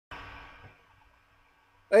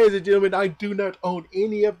Ladies and gentlemen, I do not own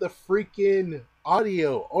any of the freaking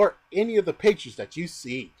audio or any of the pictures that you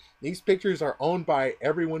see. These pictures are owned by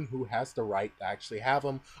everyone who has the right to actually have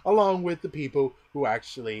them, along with the people who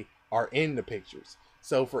actually are in the pictures.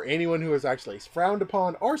 So for anyone who is actually frowned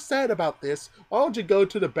upon or sad about this, why don't you go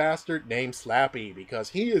to the bastard named Slappy,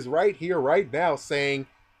 because he is right here right now saying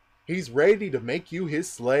he's ready to make you his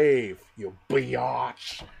slave, you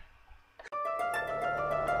biatch.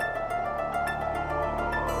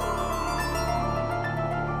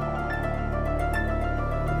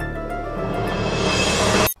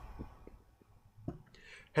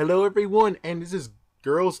 Hello everyone, and this is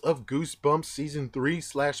Girls of Goosebumps Season 3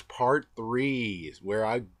 / Part 3, where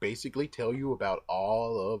I basically tell you about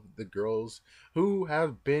all of the girls who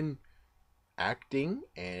have been acting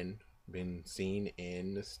and been seen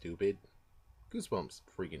in the stupid Goosebumps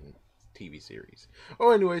freaking TV series.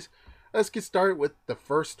 Oh, anyways, let's get started with the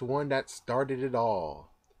first one that started it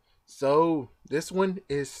all. So, this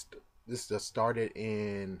started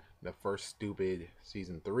in the first stupid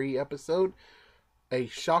Season 3 episode. A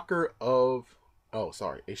shocker on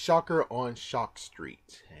Shock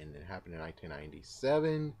Street, and it happened in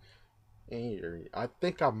 1997. And I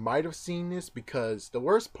think I might have seen this, because the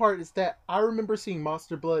worst part is that I remember seeing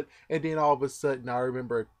Monster Blood, and then all of a sudden I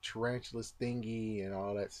remember Tarantula's thingy and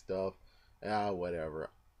all that stuff.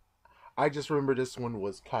 Whatever. I just remember this one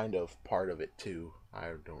was kind of part of it too.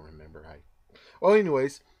 I don't remember. Well,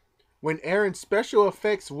 anyways, when Erin's special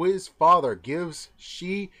effects whiz father gives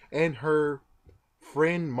she and her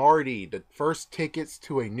friend Marty the first tickets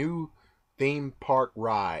to a new theme park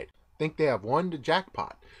ride. Think they have won the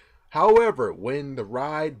jackpot. However, when the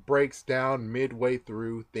ride breaks down midway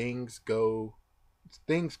through, things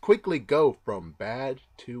quickly go from bad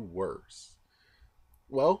to worse.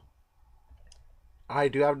 Well, I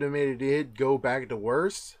do have to admit it did go back to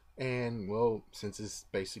worse, and well, since it's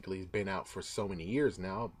basically been out for so many years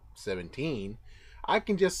now, 17, I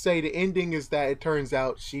can just say the ending is that it turns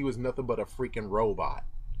out she was nothing but a freaking robot.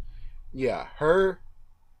 Yeah,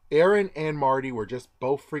 Erin and Marty were just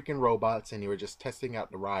both freaking robots, and they were just testing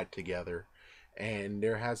out the ride together. And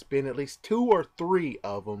there has been at least 2 or 3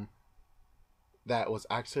 of them that was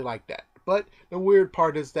actually like that. But the weird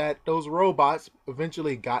part is that those robots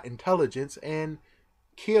eventually got intelligence and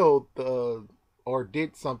killed or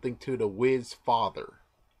did something to the Wiz father,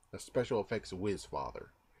 the special effects Wiz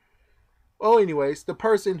father. Well, anyways, the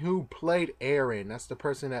person who played Erin, that's the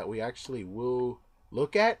person that we actually will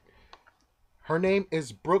look at. Her name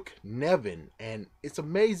is Brooke Nevin, and it's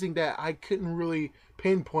amazing that I couldn't really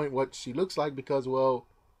pinpoint what she looks like because, well,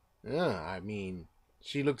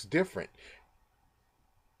 she looks different.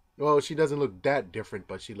 Well, she doesn't look that different,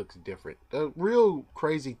 but she looks different. The real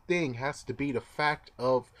crazy thing has to be the fact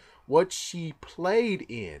of what she played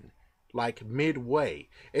in. Like midway.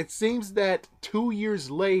 It seems that 2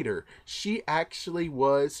 years later, she actually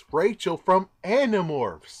was Rachel from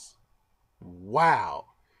Animorphs. Wow.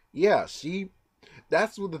 Yeah,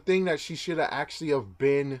 that's the thing that she should have actually have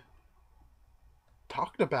been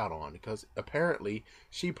talked about on, because apparently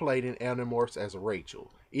she played in Animorphs as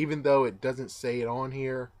Rachel. Even though it doesn't say it on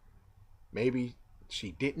here, maybe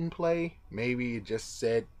she didn't play, maybe it just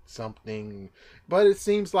said something, but it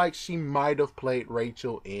seems like she might have played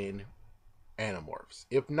Rachel in Animorphs.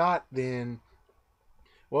 If not, then,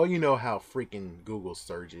 well, you know how freaking Google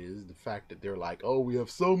search is. The fact that they're like, oh, we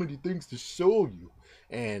have so many things to show you.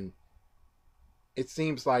 And it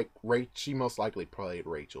seems like she most likely played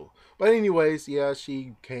Rachel. But anyways, yeah,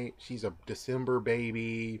 she's a December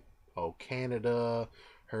baby. Oh, Canada.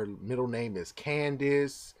 Her middle name is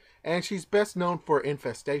Candice. And she's best known for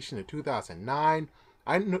Infestation in 2009.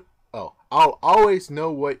 I'll Always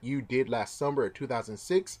Know What You Did Last Summer in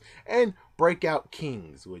 2006, and Breakout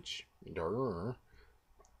Kings, which,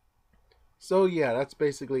 So yeah, that's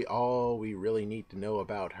basically all we really need to know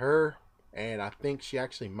about her. And I think she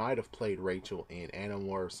actually might have played Rachel in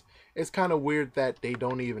Animorphs. It's kind of weird that they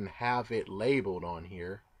don't even have it labeled on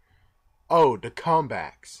here. Oh, The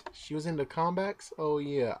Comebacks. She was in The Comebacks? Oh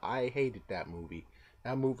yeah, I hated that movie.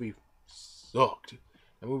 That movie sucked.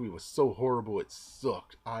 That movie was so horrible, it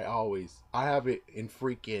sucked. I have it in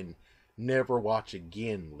freaking never watch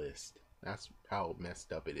again list. That's how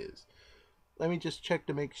messed up it is. Let me just check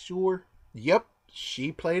to make sure. Yep,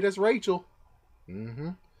 she played as Rachel.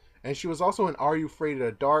 And she was also in Are You Afraid of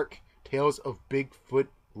the Dark? Tales of Bigfoot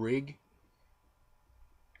Rig.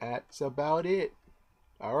 That's about it.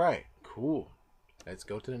 Alright, cool. Let's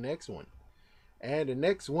go to the next one. And the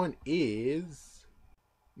next one is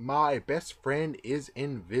My Best Friend is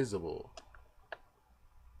Invisible.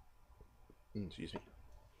 Excuse me.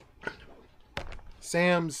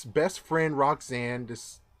 Sam's best friend Roxanne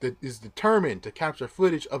is determined to capture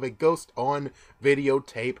footage of a ghost on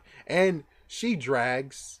videotape, and she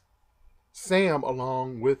drags Sam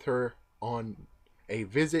along with her on a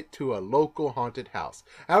visit to a local haunted house.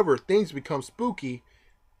 However, things become spooky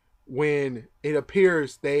when it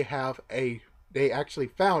appears they actually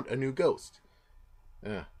found a new ghost.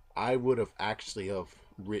 I would have actually have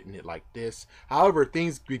written it like this. However,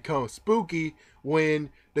 things become spooky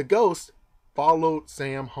when the ghost followed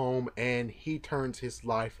Sam home and he turns his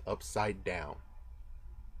life upside down.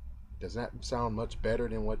 Does that sound much better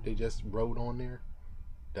than what they just wrote on there?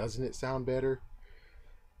 Doesn't it sound better?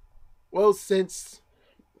 Well, since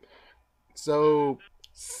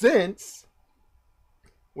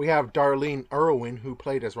we have Darlene Irvine, who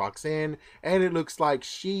played as Roxanne, and it looks like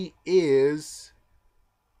she is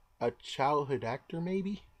a childhood actor,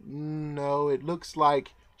 maybe? No, it looks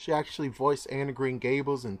like she actually voiced Anna Green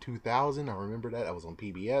Gables in 2000. I remember that. That was on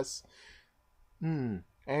PBS.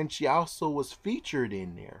 And she also was featured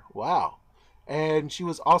in there. Wow. And she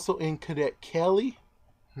was also in Cadet Kelly.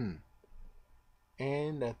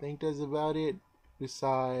 And I think that's about it.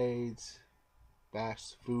 Besides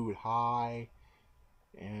Fast Food High.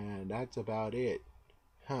 And that's about it.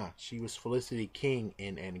 She was Felicity King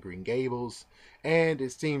in Anne of Green Gables. And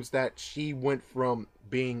it seems that she went from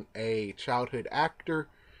being a childhood actor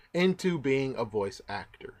into being a voice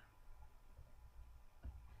actor.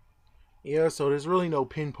 Yeah, so there's really no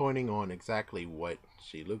pinpointing on exactly what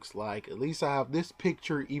she looks like. At least I have this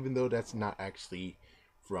picture, even though that's not actually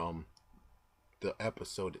from the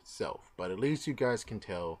episode itself. But at least you guys can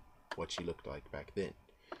tell what she looked like back then.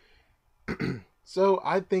 So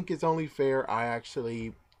I think it's only fair I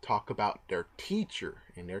actually talk about their teacher.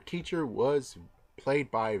 And their teacher was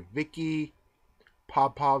played by Vicky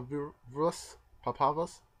Papavos.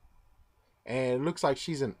 And it looks like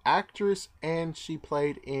she's an actress, and she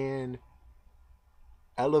played in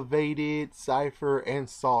Elevated, Cypher, and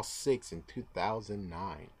Saw 6 in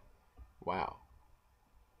 2009. Wow.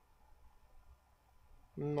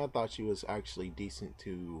 I thought she was actually decent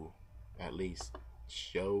to at least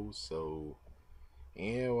show, so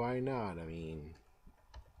yeah, why not? I mean,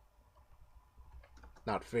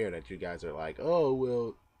 not fair that you guys are like, oh,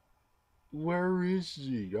 well, where is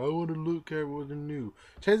she? I want to look at what new.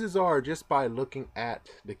 Chances are, just by looking at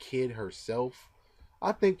the kid herself,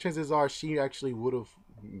 I think chances are she actually would have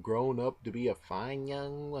grown up to be a fine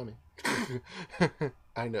young woman.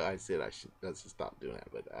 I know I said I should stop doing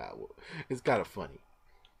that, but it's kind of funny.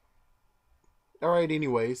 Alright,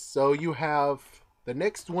 anyways, so you have the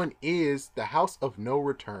next one is The House of No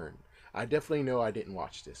Return. I definitely know I didn't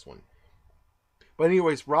watch this one. But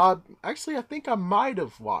anyways, Rob, actually I think I might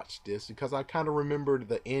have watched this because I kind of remembered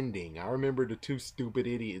the ending. I remember the two stupid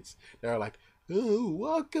idiots that are like, oh,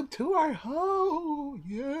 welcome to our home,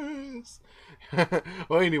 yes.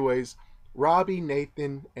 Well, anyways, Robbie,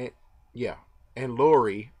 Nathan, and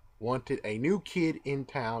Lori wanted a new kid in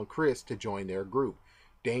town, Chris, to join their group,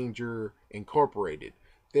 Danger Incorporated.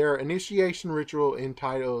 Their initiation ritual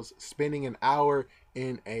entitles spending an hour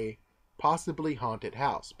in a possibly haunted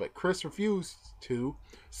house, but Chris refused to,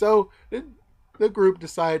 so the group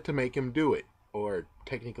decided to make him do it. Or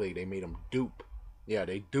technically, they made him dupe. Yeah,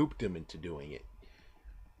 they duped him into doing it.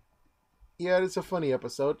 Yeah, it's a funny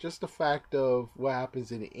episode. Just the fact of what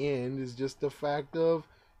happens in the end is just the fact of,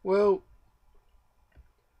 well,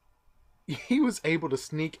 he was able to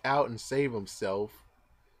sneak out and save himself,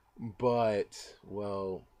 but,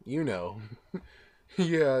 well, you know.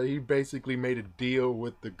 Yeah, he basically made a deal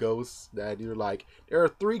with the ghosts that you're like, there are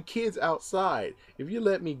 3 kids outside. If you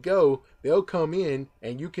let me go, they'll come in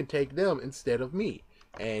and you can take them instead of me.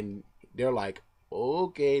 And they're like,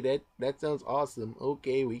 okay, that sounds awesome.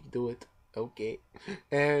 Okay, we can do it. Okay.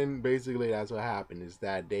 And basically that's what happened, is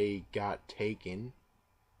that they got taken.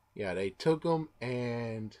 Yeah, they took them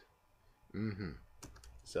and...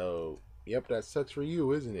 So, yep, that sucks for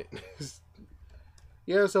you, isn't it?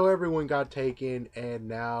 Yeah, so everyone got taken, and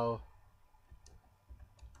now...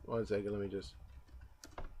 One second, let me just...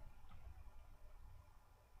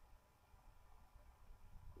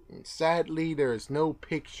 Sadly, there is no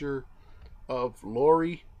picture of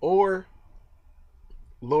Lori or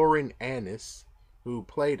Lauren Annis, who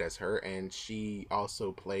played as her, and she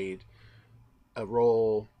also played a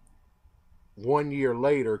role 1 year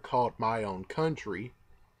later called My Own Country.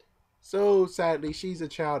 So, sadly, she's a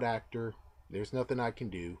child actor. There's nothing I can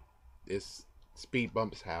do. This speed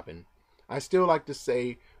bumps happen. I still like to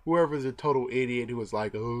say, whoever's a total idiot who was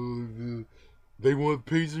like, oh, they want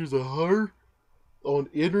pictures of her on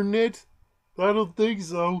internet? I don't think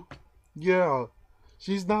so. Yeah,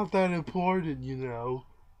 she's not that important, you know.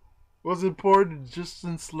 What's important is just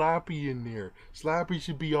send Slappy in there. Slappy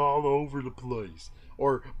should be all over the place.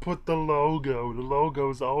 Or put the logo. The logo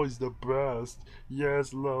is always the best.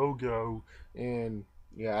 Yes, logo. And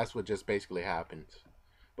yeah, that's what just basically happens.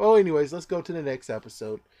 Well, anyways, let's go to the next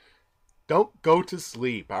episode. Don't go to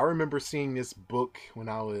sleep. I remember seeing this book when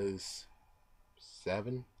I was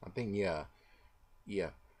 7. I think, yeah. Yeah.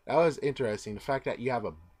 That was interesting. The fact that you have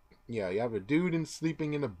a dude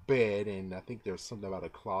sleeping in a bed, and I think there's something about a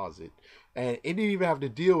closet. And it didn't even have to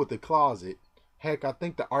deal with the closet. Heck, I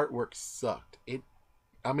think the artwork sucked.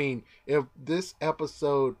 I mean, if this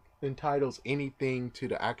episode entitles anything to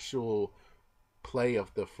the actual play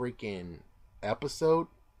of the freaking episode,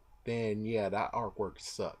 then yeah, that artwork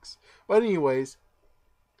sucks. But anyways,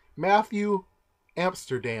 Matthew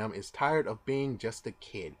Amsterdam is tired of being just a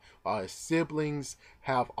kid while his siblings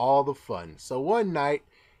have all the fun. So one night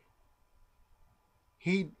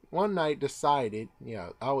he decided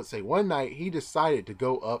to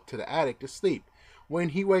go up to the attic to sleep. When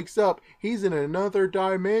he wakes up, he's in another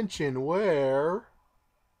dimension where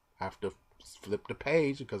I have to flip the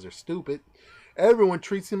page because they're stupid. Everyone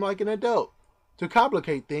treats him like an adult. To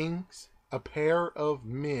complicate things, a pair of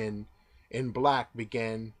men in black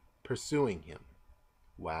began pursuing him.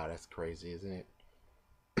 Wow, that's crazy, isn't it?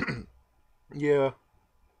 Yeah,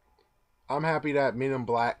 I'm happy that Men in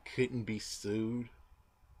Black couldn't be sued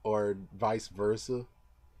or vice versa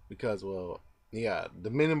because, well, yeah, the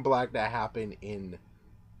Men in Black that happened in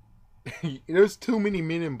there's too many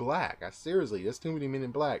Men in Black. Seriously, there's too many Men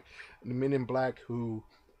in Black. The Men in Black who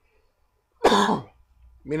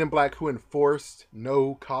Men in Black who enforced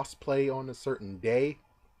no cosplay on a certain day.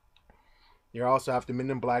 You also have the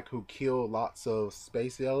Men in Black who kill lots of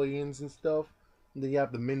space aliens and stuff. And then you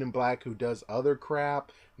have the Men in Black who does other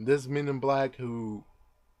crap. And this Men in Black who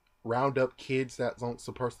round up kids that don't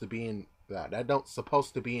supposed to be in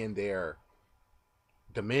their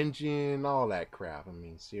dimension, all that crap. I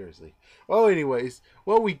mean, seriously. Well, anyways,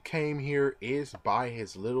 what we came here is by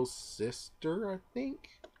his little sister, I think.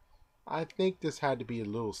 I think this had to be a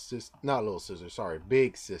little sister, not little sister, sorry,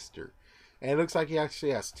 big sister. And it looks like he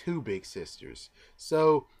actually has 2 big sisters.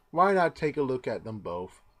 So why not take a look at them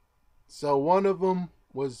both? So one of them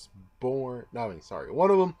was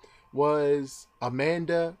one of them was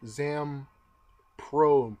Amanda Zamprogna.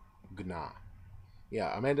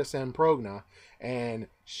 Yeah, Amanda Zamprogna, and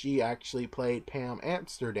she actually played Pam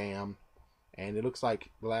Amsterdam. And it looks like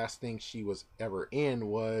the last thing she was ever in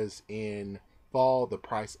was in Fall, The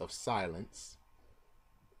Price of Silence.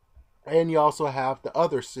 And you also have the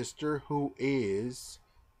other sister who is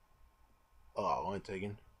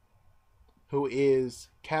who is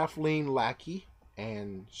Kathleen Lackey,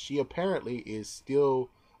 and she apparently is still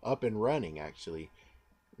up and running actually.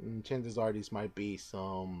 And chances are these might be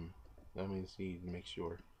some, let me see, make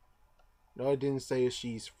sure. No, it didn't say if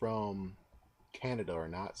she's from Canada or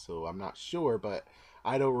not, so I'm not sure, but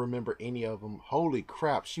I don't remember any of them. Holy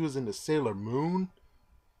crap, she was in the Sailor Moon?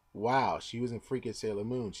 Wow, she was in freaking Sailor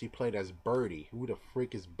Moon. She played as Birdie. Who the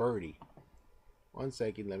freak is Birdie? 1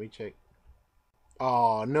 second, let me check.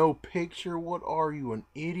 Oh, no picture? What are you, an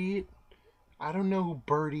idiot? I don't know who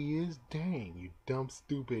Birdie is. Dang, you dumb,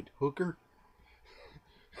 stupid hooker.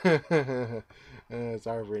 Sorry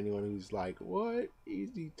for anyone who's like, what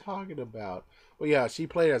is he talking about? Well, yeah, she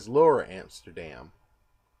played as Laura Amsterdam.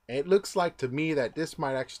 And it looks like to me that this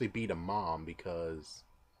might actually be the mom because...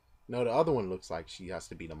 No, the other one looks like she has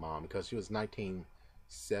to be the mom because she was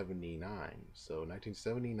 1979. So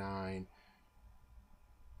 1979.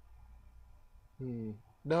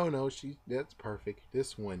 No, that's perfect.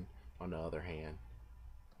 This one, on the other hand.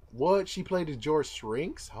 What? She played in George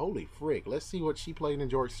Shrinks? Holy frick. Let's see what she played in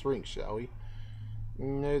George Shrinks, shall we?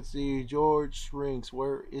 Let's see. George Shrinks.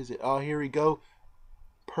 Where is it? Oh, here we go.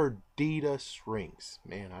 Perdita Shrinks.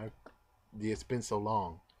 Man, it's been so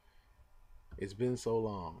long. It's been so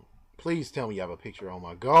long. Please tell me you have a picture. Oh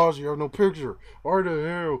my gosh, you have no picture. Why the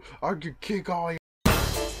hell? I could kick all you.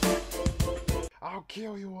 I'll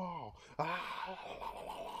kill you all.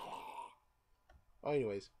 Oh,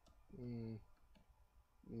 anyways.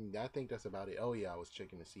 I think that's about it. Oh yeah, I was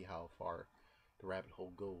checking to see how far the rabbit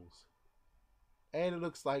hole goes. And it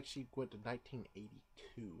looks like she went to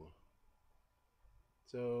 1982.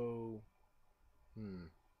 So,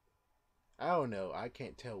 I don't know. I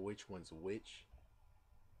can't tell which one's which.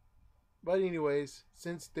 But anyways,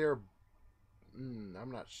 since they're,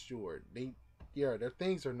 I'm not sure. Their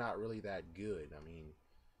things are not really that good. I mean,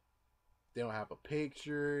 they don't have a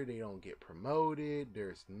picture. They don't get promoted.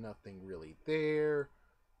 There's nothing really there.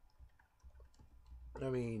 I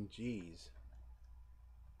mean, geez.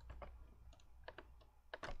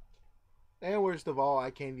 And worst of all, I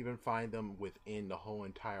can't even find them within the whole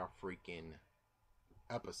entire freaking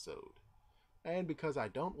episode. And because I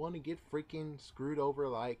don't want to get freaking screwed over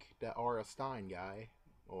like that R.L. Stine guy,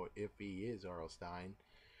 or if he is R.L. Stine,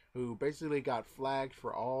 who basically got flagged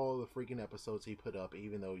for all the freaking episodes he put up,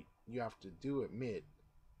 even though you have to do admit,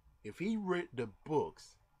 if he wrote the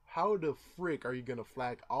books, how the frick are you going to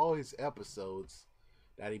flag all his episodes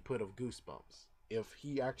that he put of Goosebumps? If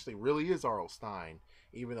he actually really is R.L. Stine,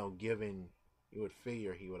 even though given, you would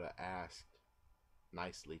figure he would have asked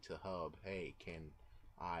nicely to Hub, hey, can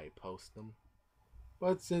I post them?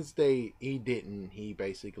 But since he didn't, he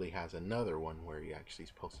basically has another one where he actually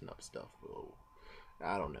is posting up stuff. Oh,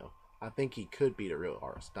 I don't know. I think he could be the real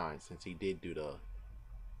R. Stein since he did do the.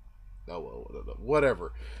 Oh, well,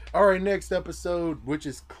 whatever. Alright, next episode, which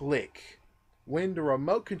is Click. When the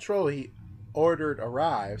remote control he ordered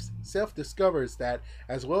arrives, Seth discovers that,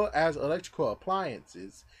 as well as electrical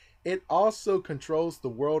appliances, it also controls the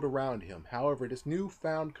world around him. However, this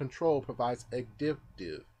newfound control proves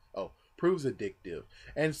addictive,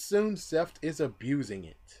 and soon Seth is abusing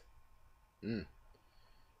it.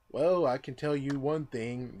 Well, I can tell you one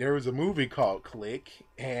thing. There was a movie called Click,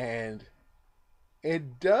 and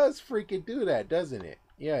it does freaking do that, doesn't it?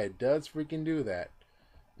 Yeah, it does freaking do that.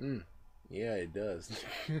 Yeah, it does.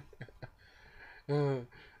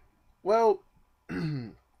 Well,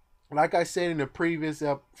 like I said in the previous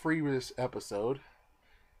episode,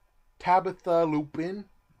 Tabitha Lupien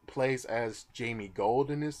plays as Jamie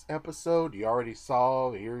Gold in this episode. You already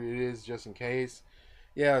saw. Here it is, just in case.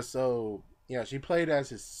 Yeah, so yeah, she played as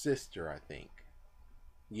his sister, I think.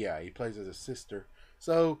 Yeah, he plays as a sister.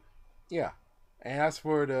 So yeah, and as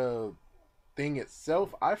for the thing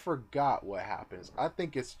itself, I forgot what happens. I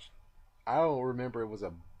don't remember. It was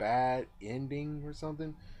a bad ending or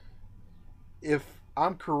something. If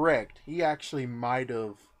I'm correct, he actually might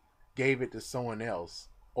have gave it to someone else,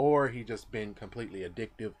 or he just been completely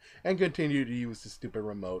addictive and continued to use the stupid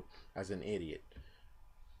remote as an idiot.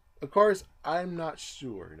 Of course, I'm not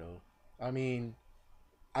sure though. I mean,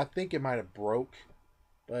 I think it might have broke,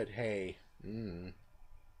 but hey.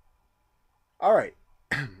 Alright,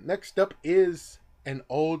 next up is an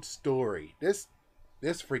old story. This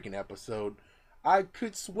freaking episode, I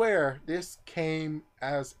could swear this came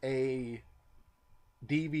as a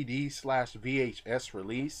DVD/VHS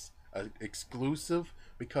release, exclusive,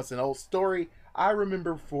 because an old story, I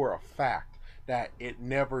remember for a fact that it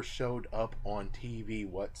never showed up on TV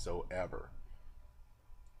whatsoever.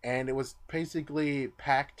 And it was basically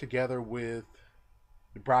packed together with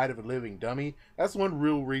The Bride of a Living Dummy. That's one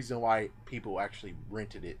real reason why people actually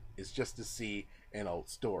rented it, is just to see an old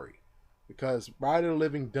story. Because Bride of a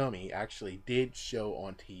Living Dummy actually did show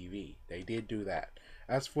on TV. They did do that.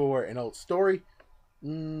 As for an old story,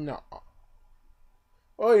 no.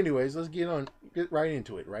 Well, anyways, let's get right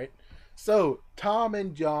into it, right? So, Tom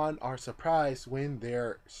and John are surprised when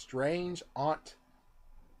their strange aunt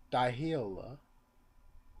Dahila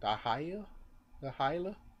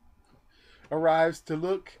arrives to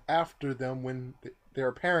look after them when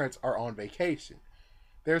their parents are on vacation.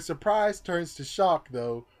 Their surprise turns to shock,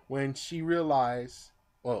 though, when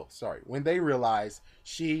when they realize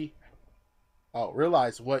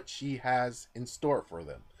what she has in store for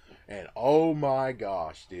them. And oh my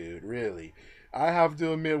gosh, dude, really. I have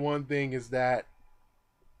to admit one thing is that,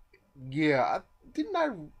 yeah,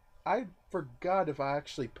 I forgot if I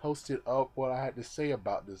actually posted up what I had to say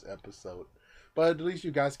about this episode. But at least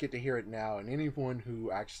you guys get to hear it now. And anyone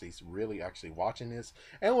who actually is really actually watching this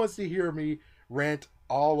and wants to hear me rant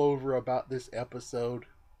all over about this episode,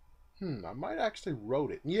 I might actually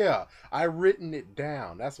wrote it. Yeah, I written it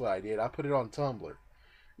down. That's what I did. I put it on Tumblr.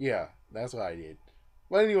 Yeah, that's what I did.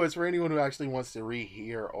 But anyways, for anyone who actually wants to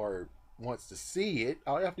rehear or wants to see it,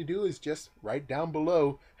 all you have to do is just write down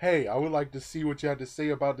below, hey, I would like to see what you have to say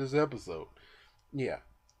about this episode. Yeah.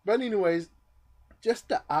 But anyways, just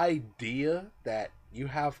the idea that you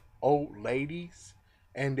have old ladies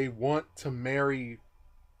and they want to marry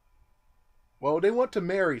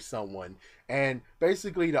someone, and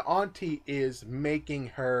basically the auntie is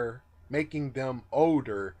making them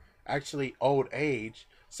older, actually old age,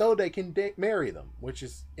 so they can marry them, which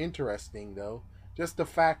is interesting though. Just the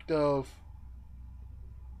fact of,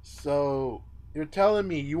 so you're telling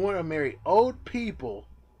me you want to marry old people,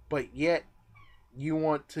 but yet you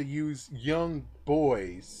want to use young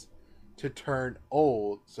boys to turn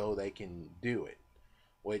old so they can do it.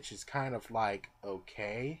 Which is kind of like,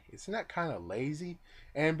 okay, isn't that kind of lazy?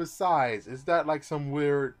 And besides, is that like some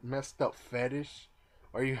weird messed up fetish?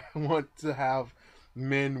 Or you want to have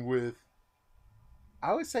men with,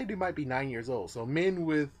 I would say they might be 9 years old. So men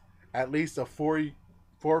with at least a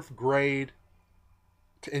fourth grade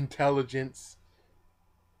intelligence,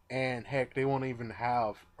 and heck, they won't even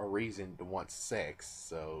have a reason to want sex.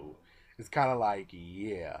 So it's kind of like,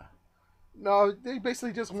 yeah. No, they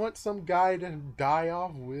basically just want some guy to die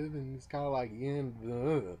off with, and it's kind of like, yeah.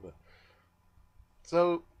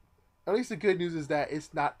 So at least the good news is that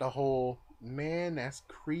it's not the whole, man, that's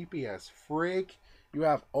creepy as frick. You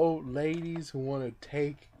have old ladies who want to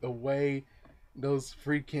take away those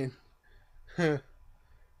freaking.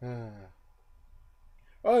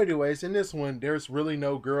 Well, anyways, in this one, there's really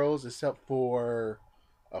no girls except for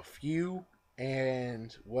a few.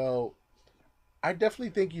 And, well, I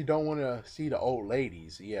definitely think you don't want to see the old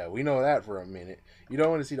ladies. Yeah, we know that for a minute. You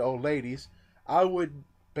don't want to see the old ladies. I would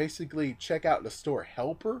basically check out the store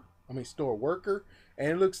worker. And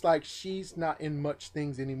it looks like she's not in much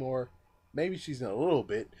things anymore. Maybe she's in a little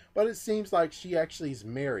bit. But it seems like she actually is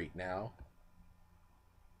married now.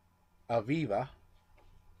 Aviva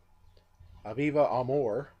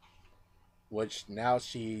Amor, which now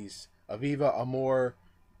she's Aviva Amor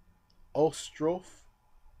Ostroff,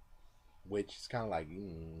 which is kind of like,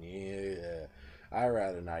 yeah, I'd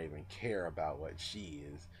rather not even care about what she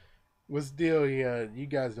is. But still, yeah, you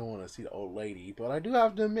guys don't want to see the old lady, but I do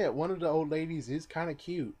have to admit, one of the old ladies is kind of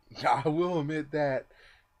cute. I will admit that.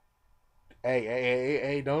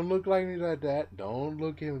 Hey, don't look like me like that. Don't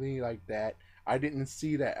look at me like that. I didn't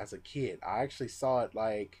see that as a kid. I actually saw it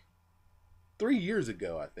like 3 years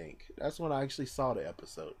ago, I think. That's when I actually saw the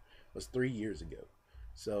episode. It was 3 years ago.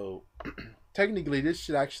 So, technically, this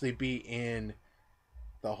should actually be in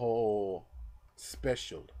the whole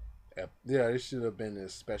special. Yeah, this should have been a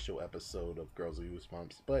special episode of Girls with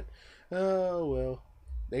Goosebumps. But, oh, well.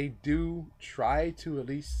 They do try to at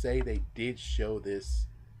least say they did show this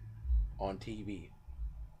on TV.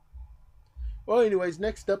 Well, anyways,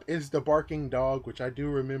 next up is the barking dog, which I do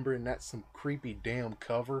remember, and that's some creepy damn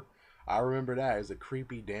cover. I remember that as a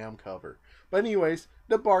creepy damn cover. But anyways,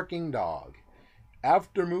 the barking dog.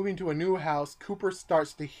 After moving to a new house, Cooper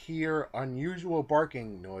starts to hear unusual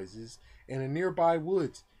barking noises in the nearby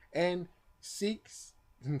woods and sees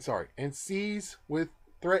with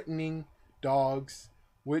threatening dogs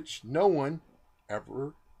which no one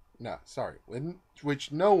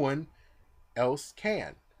else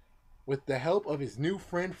can. With the help of his new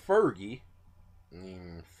friend Fergie,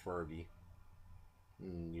 you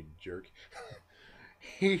jerk,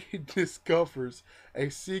 he discovers a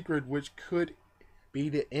secret which could be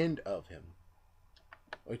the end of him.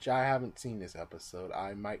 Which I haven't seen this episode.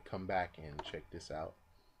 I might come back and check this out.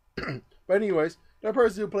 But anyways, the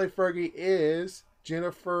person who played Fergie is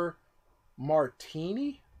Jennifer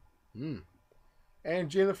Martini. And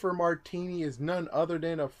Jennifer Martini is none other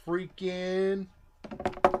than a freaking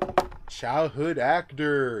childhood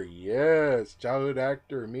actor. Yes, childhood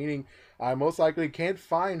actor, meaning I most likely can't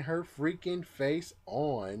find her freaking face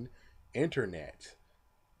on internet.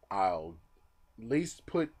 I'll at least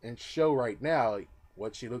put and show right now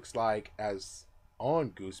what she looks like as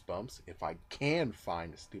on Goosebumps, if I can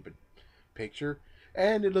find a stupid picture.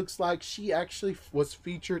 And it looks like she actually was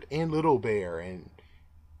featured in Little Bear, and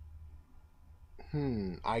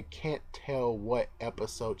I can't tell what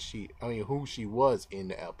episode who she was in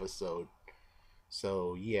the episode.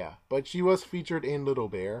 So, yeah. But she was featured in Little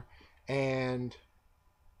Bear. And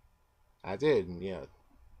I did, yeah.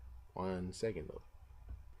 1 second, though.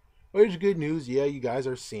 Well, here's good news. Yeah, you guys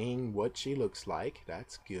are seeing what she looks like.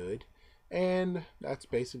 That's good. And that's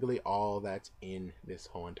basically all that's in this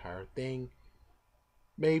whole entire thing.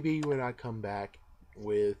 Maybe when I come back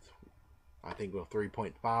with, I think with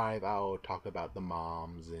 3.5, I'll talk about the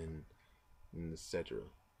moms and etc.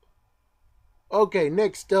 Okay,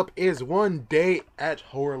 next up is One Day at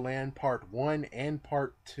Horrorland Part 1 and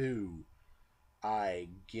Part 2. I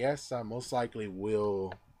guess I most likely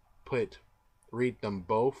will read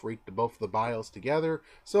both of the bios together,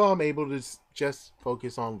 so I'm able to just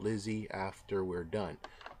focus on Lizzy after we're done.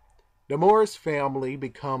 The Morris family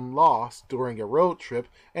become lost during a road trip,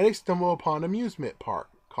 and they stumble upon an amusement park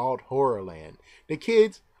called Horrorland. The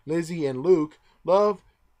kids, Lizzy and Luke, love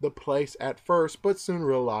the place at first, but soon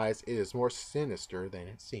realize it is more sinister than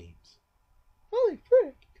it seems. Holy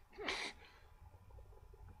frick!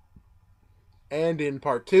 And in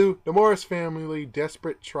Part 2, the Morris family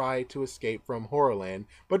desperate try to escape from Horrorland,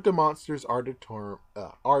 but the monsters are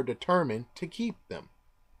determined to keep them.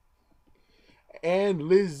 And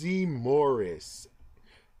Lizzy Morris.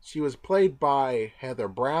 She was played by Heather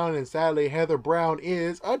Brown, and sadly Heather Brown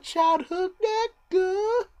is a childhood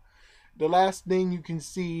actor. The last thing you can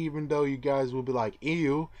see, even though you guys will be like,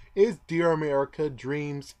 ew, is Dear America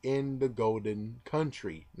Dreams in the Golden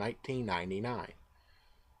Country, 1999.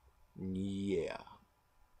 Yeah.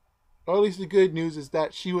 Or at least the good news is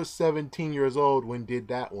that she was 17 years old when did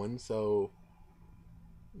that one, so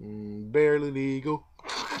barely legal.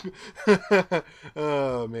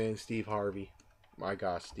 Oh man, Steve Harvey. My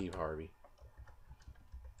gosh, Steve Harvey.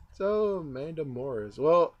 So Amanda Morris.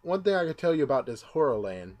 Well, one thing I can tell you about this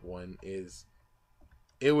Horrorland one is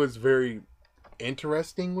it was very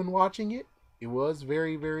interesting when watching it. It was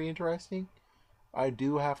very, very interesting. I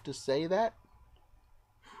do have to say that.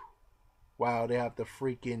 Wow, they have the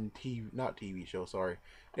freaking not TV show, sorry.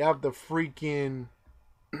 They have the freaking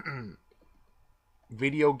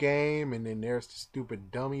video game, and then there's the stupid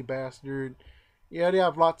dummy bastard. Yeah, they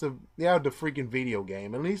have the freaking video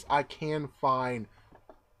game. At least I can find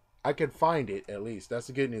it, at least. That's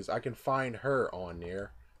the good news. I can find her on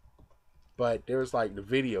there. But there's like the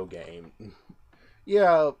video game.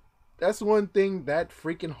 Yeah, that's one thing that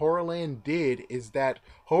freaking Horrorland did, is that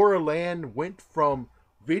Horrorland went from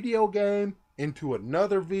video game into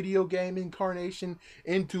another video game incarnation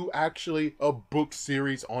into actually a book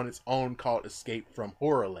series on its own called Escape from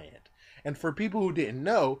Horrorland. And for people who didn't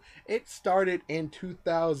know, it started in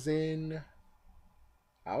 2000,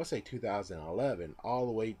 I would say 2011, all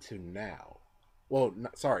the way to now. Well,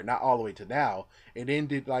 not all the way to now. It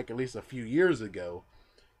ended like at least a few years ago.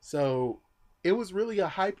 So it was really a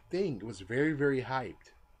hyped thing. It was very, very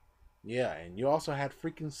hyped. Yeah, and you also had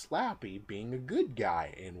freaking Slappy being a good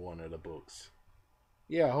guy in one of the books.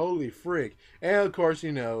 Yeah, holy frick. And of course,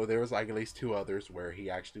 you know, there was like at least two others where he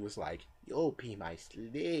actually was like, "You'll be my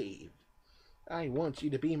slave. I want you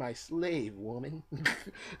to be my slave, woman."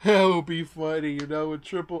 That would be funny, you know, a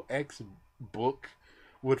triple X book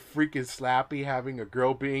with freaking Slappy having a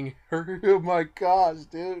girl being her. Oh my gosh,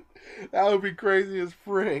 dude. That would be crazy as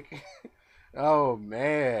frick. Oh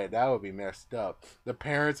man, that would be messed up. The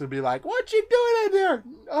parents would be like, "What you doing in there?"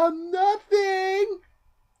 Nothing.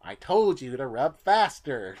 I told you to rub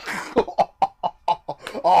faster."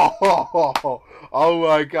 Oh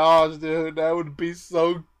my gosh, dude. That would be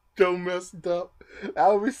so messed up. That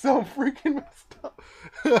would be so freaking messed up.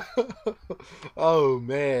 Oh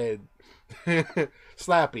man.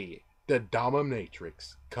 Slappy, the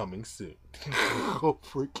dominatrix, coming soon. Oh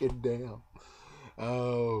freaking damn.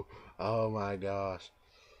 Oh my gosh.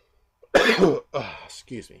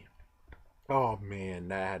 Excuse me. Oh man,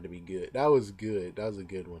 that had to be good. That was good. That was a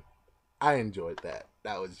good one. I enjoyed that.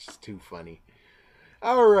 That was just too funny.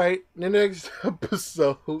 Alright, the next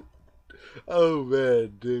episode. Oh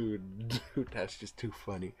man, dude, that's just too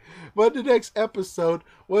funny. But the next episode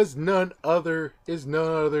is none other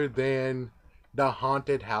than the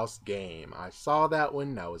haunted house game. I saw that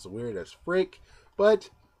one. That was weird as frick. But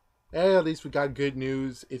hey, at least we got good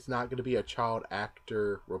news. It's not going to be a child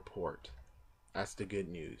actor report. That's the good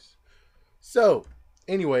news. So,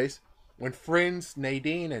 anyways, when friends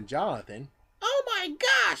Nadine and Jonathan, oh my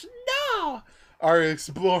gosh, no, are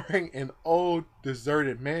exploring an old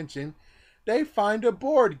deserted mansion, they find a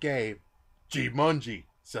board game. Jumanji,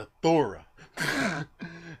 Zathura.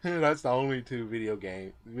 That's the only two video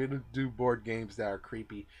games. We don't do board games that are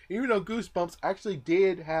creepy. Even though Goosebumps actually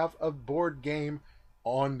did have a board game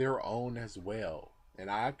on their own as well. And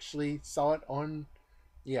I actually saw it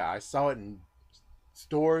I saw it in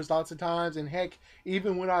stores lots of times. And heck,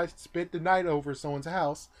 even when I spent the night over someone's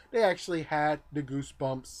house, they actually had the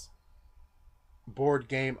Goosebumps board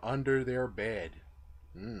game under their bed.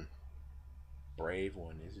 Brave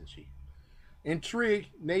one, isn't she? Intrigued,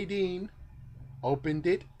 Nadine opened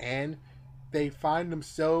it, and they find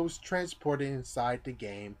themselves transported inside the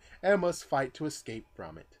game and must fight to escape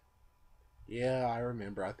from it. Yeah, I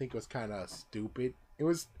remember. I think it was kind of stupid. It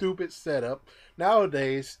was stupid setup.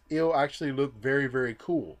 Nowadays, it'll actually look very, very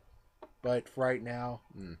cool. But for right now,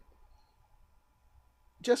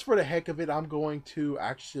 just for the heck of it, I'm going to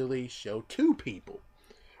actually show two people.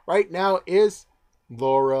 Right now is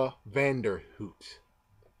Laura Vanderwoort,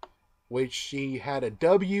 which she had a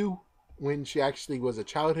W when she actually was a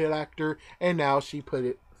childhood actor, and now she put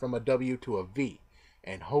it from a W to a V.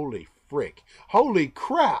 And holy frick, holy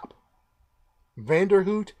crap,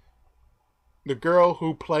 Vanderwoort, the girl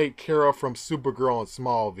who played Kara from Supergirl and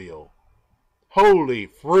Smallville. Holy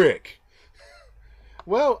frick.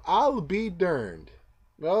 Well, I'll be darned.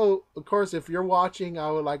 Well, of course, if you're watching,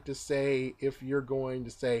 I would like to say, if you're going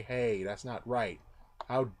to say, hey, that's not right,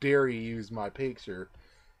 how dare you use my picture?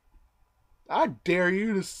 I dare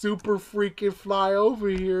you to super freaking fly over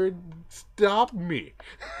here and stop me.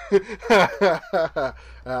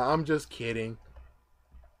 I'm just kidding.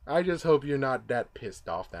 I just hope you're not that pissed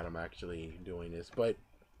off that I'm actually doing this. But,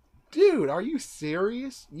 dude, are you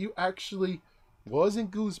serious? You actually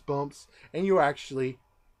wasn't Goosebumps, and you actually...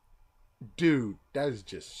 Dude, that is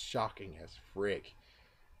just shocking as frick.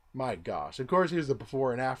 My gosh. Of course, here's the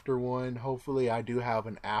before and after one. Hopefully, I do have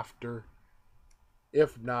an after.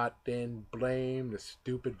 If not, then blame the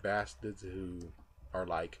stupid bastards who are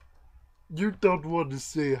like, you don't want to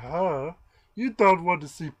see her. You don't want to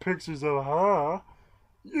see pictures of her.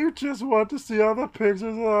 You just want to see other pictures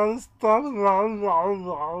of other stuff.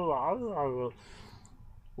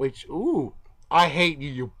 Which, ooh, I hate you,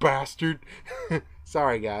 you bastard.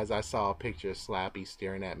 Sorry, guys. I saw a picture of Slappy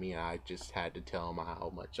staring at me, and I just had to tell him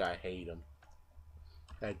how much I hate him.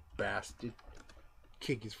 That bastard.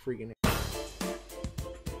 Kick his freaking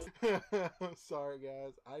Sorry,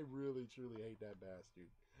 guys. I really, truly hate that bastard.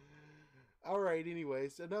 Alright,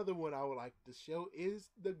 anyways, another one I would like to show is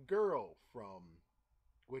the girl from,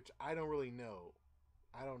 which I don't really know.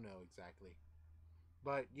 I don't know exactly.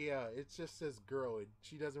 But yeah, it just says girl.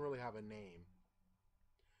 She doesn't really have a name.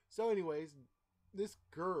 So anyways, this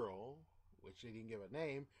girl, which she didn't give a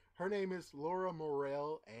name, her name is Laura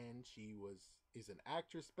Murrell, and she is an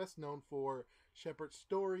actress best known for Shepherd's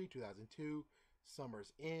Story 2002,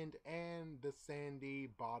 Summer's End, and the Sandy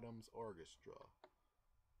Bottoms Orchestra.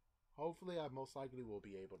 Hopefully, I most likely will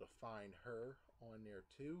be able to find her on there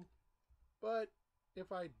too. But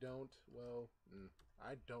if I don't, well,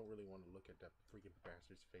 I don't really want to look at that freaking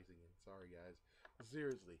bastard's face again. Sorry, guys.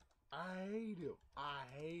 Seriously, I hate him. I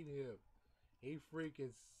hate him. He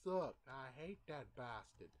freaking sucked. I hate that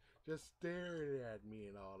bastard. Just staring at me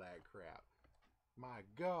and all that crap. My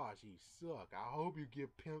gosh, he suck. I hope you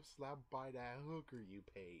get pimp slapped by that hooker you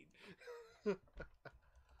paid.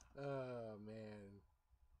 Oh, man.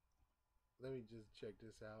 Let me just check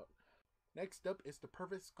this out. Next up is The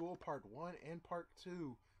Perfect School Part 1 and Part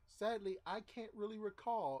 2. Sadly, I can't really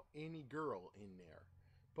recall any girl in there.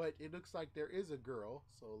 But it looks like there is a girl.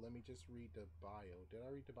 So let me just read the bio. Did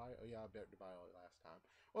I read the bio? Oh, yeah, I read the bio last time.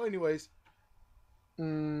 Well, anyways.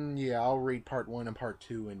 Yeah, I'll read Part 1 and Part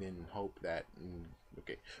 2 and then hope that...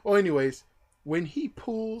 okay. Well, anyways. When he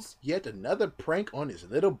pulls yet another prank on his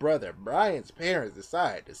little brother, Brian's parents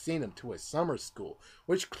decide to send him to a summer school,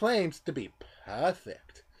 which claims to be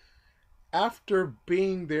perfect. After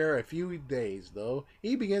being there a few days, though,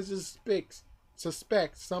 he begins to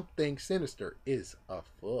suspect something sinister is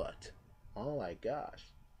afoot. Oh my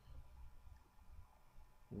gosh.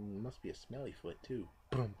 Must be a smelly foot, too.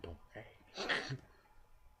 Boom, boom, hey.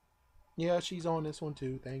 Yeah, she's on this one,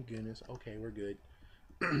 too. Thank goodness. Okay, we're good.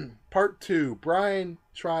 Part 2. Brian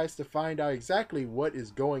tries to find out exactly what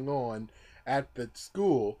is going on at the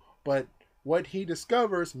school, but what he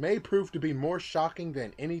discovers may prove to be more shocking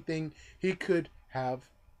than anything he could have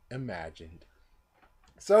imagined.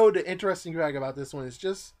 So the interesting fact about this one is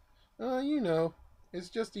just, it's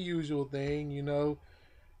just the usual thing,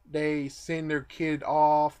 They send their kid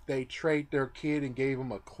off, they trade their kid and gave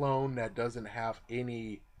him a clone that doesn't have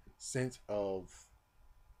any sense of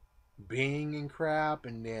being and crap,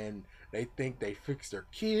 and then they think they fixed their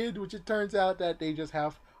kid, which it turns out that they just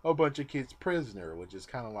have a bunch of kids prisoner, which is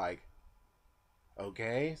kind of like,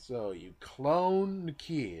 okay, so you clone the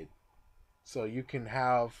kid so you can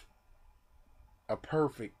have a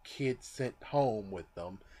perfect kid sent home with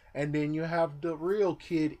them, and then you have the real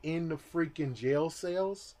kid in the freaking jail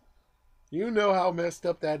cells. You know how messed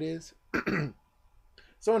up that is.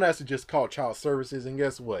 Someone has to just call child services, and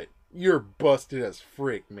guess what? You're busted as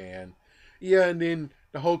frick, man. Yeah, and then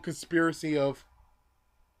the whole conspiracy of,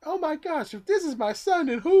 oh my gosh, if this is my son,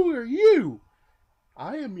 then who are you?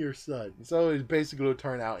 I am your son. So it basically will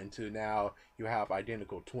turn out into now you have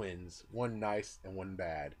identical twins. One nice and one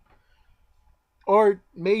bad. Or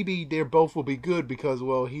maybe they both will be good because,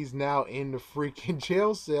 well, he's now in the freaking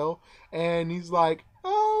jail cell. And he's like,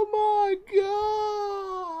 oh my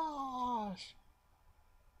gosh.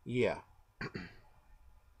 Yeah.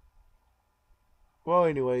 Well,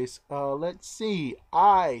 anyways, let's see.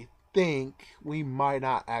 I think we might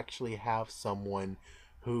not actually have someone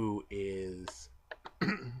who is...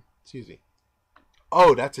 excuse me.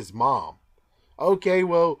 Oh, that's his mom. Okay,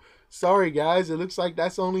 well, sorry guys. It looks like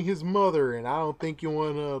that's only his mother, and I don't think you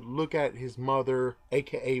want to look at his mother,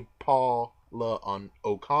 aka Paula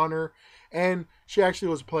O'Connor. And she actually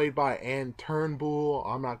was played by Anne Turnbull.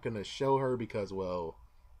 I'm not going to show her because, well,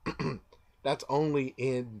 that's only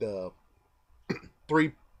in the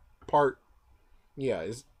 3-part, yeah,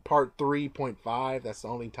 it's part 3.5. That's the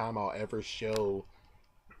only time I'll ever show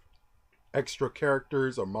extra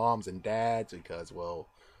characters or moms and dads because, well,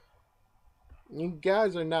 you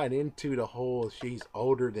guys are not into the whole she's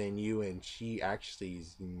older than you and she actually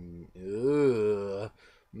is, yeah,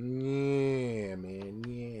 man,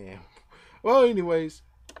 yeah. Well, anyways,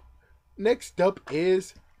 next up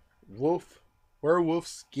is Werewolf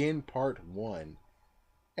Skin Part 1.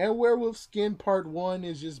 And Werewolf Skin Part 1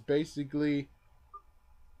 is just basically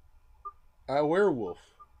a werewolf.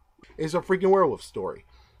 It's a freaking werewolf story.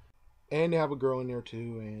 And they have a girl in there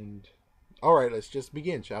too. And alright, let's just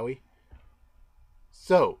begin, shall we?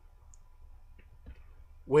 So,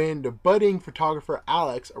 when the budding photographer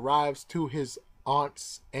Alex arrives to his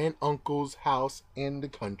aunt's and uncle's house in the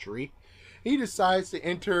country, he decides to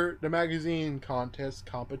enter the magazine contest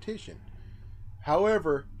competition.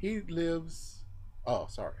 However,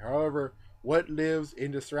 what lives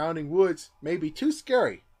in the surrounding woods may be too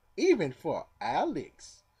scary, even for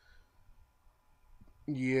Alex.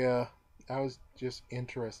 Yeah, that was just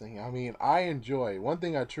interesting. I mean, one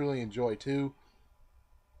thing I truly enjoy too,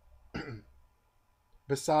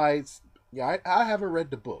 besides, yeah, I haven't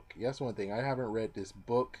read the book. That's one thing. I haven't read this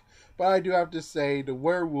book. But I do have to say, the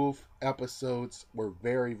werewolf episodes were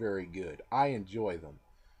very, very good. I enjoy them.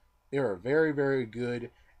 They are very, very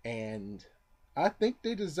good. And I think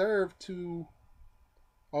they deserve to...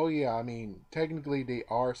 Oh, yeah, I mean, technically they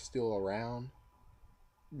are still around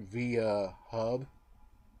via Hub.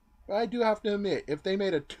 But I do have to admit, if they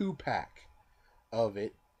made a 2-pack of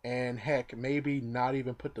it, and heck, maybe not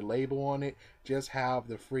even put the label on it, just have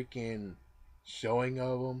the freaking showing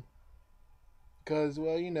of them. Because,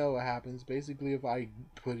 well, you know what happens. Basically, if I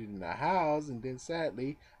put it in the house, and then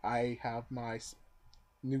sadly, I have my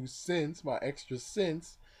new sense, my extra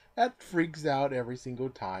sense, that freaks out every single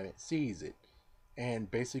time it sees it.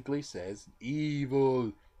 And basically says,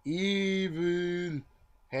 evil, evil.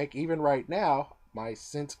 Heck, even right now, my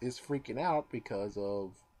sense is freaking out because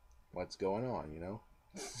of what's going on, you know?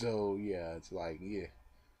 So, yeah, it's like, yeah.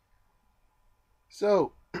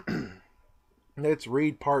 So, let's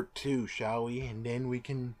read part 2, shall we? And then we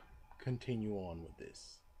can continue on with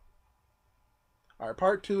this. Alright,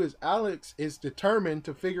 part 2 is Alex is determined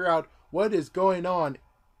to figure out what is going on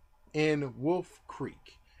in Wolf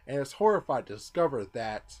Creek, and is horrified to discover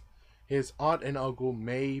that his aunt and uncle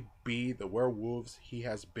may be the werewolves he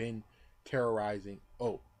has been terrorizing.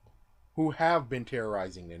 Oh, who have been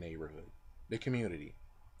terrorizing the neighborhood, the community,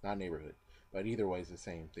 not neighborhood, but either way, it's the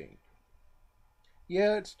same thing.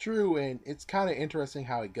 Yeah, it's true, and it's kind of interesting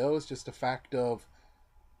how it goes. Just the fact of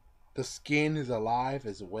the skin is alive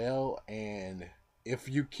as well, and if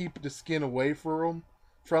you keep the skin away from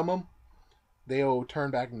them, they'll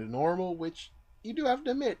turn back into normal, which you do have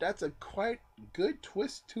to admit, that's a quite good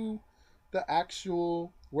twist to the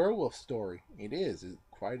actual werewolf story. It's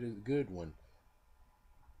quite a good one.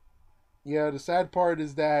 Yeah, the sad part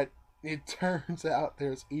is that it turns out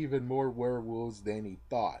there's even more werewolves than he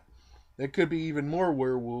thought. There could be even more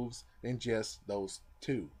werewolves than just those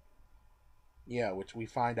 2. Yeah, which we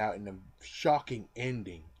find out in the shocking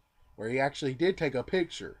ending, where he actually did take a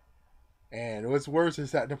picture. And what's worse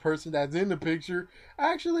is that the person that's in the picture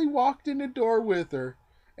actually walked in the door with her.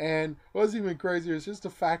 And what's even crazier is just the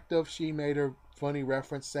fact of she made a funny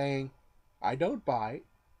reference saying, I don't bite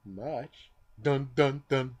much. Dun dun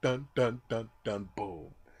dun dun dun dun dun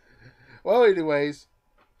boom. Well, anyways,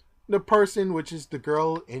 the person, which is the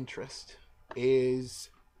girl interest, is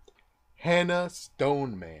Hannah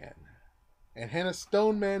Stoneman. And Hannah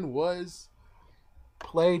Stoneman was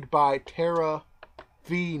played by Terra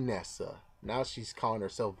Vnesa. Now she's calling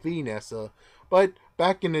herself Vnesa, but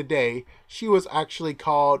back in the day, she was actually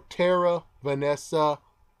called Terra Vanessa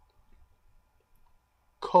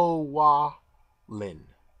Kowalin.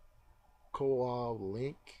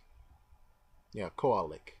 Kowalik? Yeah,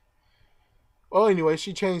 Kowalik. Well, anyway,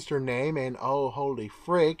 she changed her name, and oh, holy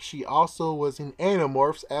frick, she also was in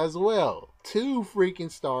Animorphs as well. 2 freaking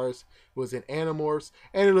stars was in Animorphs,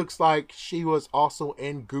 and it looks like she was also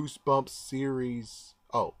in Goosebumps series.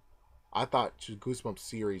 Oh, I thought she was Goosebumps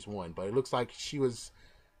series 1, but it looks like she was.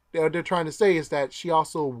 What they're trying to say is that she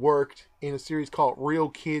also worked in a series called Real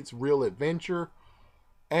Kids, Real Adventure,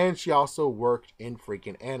 and she also worked in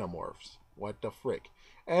freaking Animorphs. What the frick?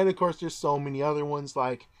 And of course, there's so many other ones,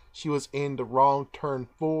 like she was in The Wrong Turn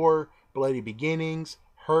 4, Bloody Beginnings,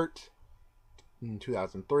 Hurt in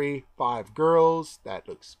 2003, 5 Girls. That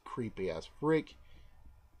looks creepy as frick.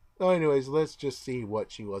 So anyways, let's just see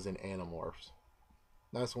what she was in Animorphs.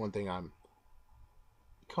 That's one thing I'm...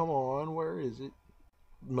 Come on, where is it?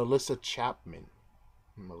 Melissa Chapman.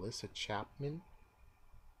 Melissa Chapman?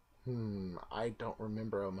 I don't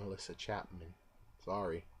remember a Melissa Chapman.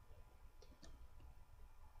 Sorry.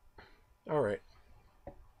 Alright.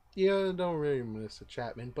 Yeah, I don't really miss a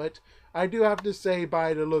Chapman, but I do have to say,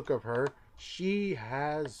 by the look of her, she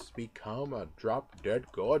has become a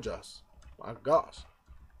drop-dead gorgeous. My gosh.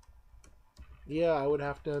 Yeah, I would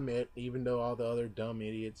have to admit, even though all the other dumb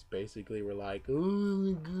idiots basically were like, oh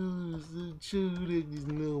my gosh, the children is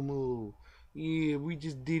normal. Yeah, we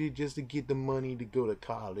just did it just to get the money to go to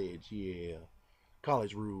college. Yeah.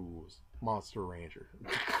 College rules. Monster Rancher.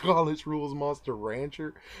 College rules Monster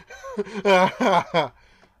Rancher.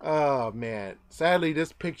 Oh man. Sadly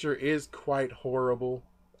this picture is quite horrible.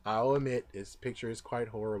 I'll admit this picture is quite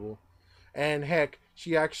horrible. And heck,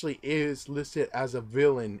 she actually is listed as a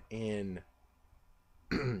villain in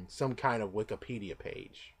some kind of Wikipedia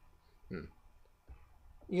page.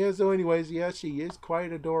 Yeah, so anyways, yeah, she is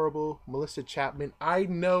quite adorable. Melissa Chapman. I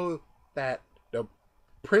know that the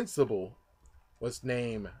principal was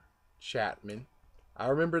named Chapman. I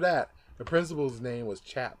remember that. The principal's name was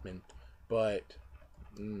Chapman. But,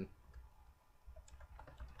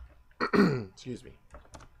 excuse me.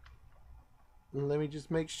 Let me just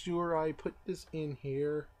make sure I put this in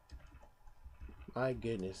here. My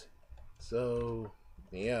goodness. So,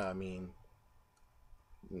 yeah, I mean,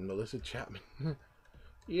 Melissa Chapman.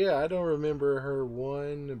 Yeah, I don't remember her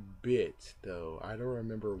one bit, though. I don't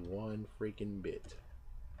remember one freaking bit.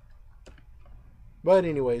 But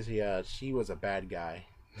anyways, yeah, she was a bad guy.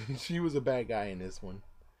 She was a bad guy in this one.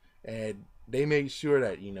 And they made sure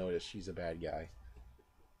that, that she's a bad guy.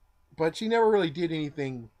 But she never really did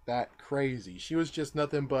anything that crazy. She was just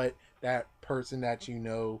nothing but that person that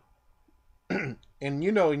and in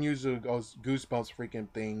usually those Goosebumps freaking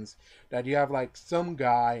things, that you have like some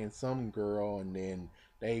guy and some girl, and then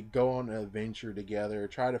they go on an adventure together,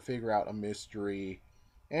 try to figure out a mystery,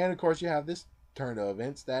 and of course you have this turn of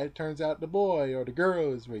events that it turns out the boy or the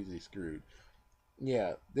girl is basically screwed.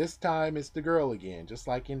 Yeah, this time it's the girl again, just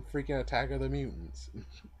like in freaking Attack of the Mutants.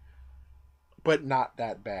 But not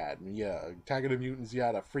that bad. Yeah, Attack of the Mutants, you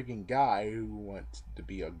had a freaking guy who wants to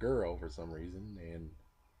be a girl for some reason and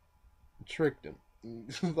tricked him.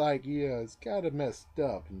 Like, yeah, it's kind of messed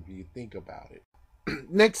up if you think about it.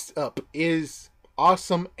 Next up is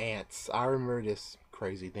Awesome Ants. I remember this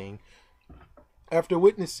crazy thing. After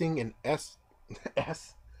witnessing an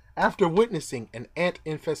after witnessing an ant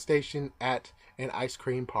infestation at an ice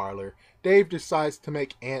cream parlor, Dave decides to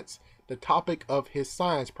make ants the topic of his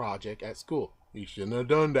science project at school. He shouldn't have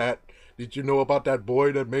done that. Did you know about that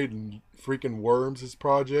boy that made freaking worms his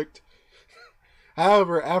project?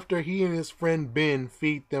 However, after he and his friend Ben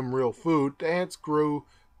feed them real food, the ants grew.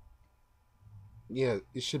 Yeah,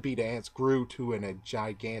 it should be the ants grew to a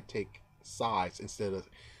gigantic size instead of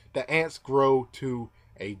the ants grow to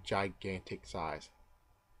a gigantic size.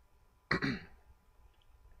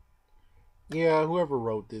 Yeah, whoever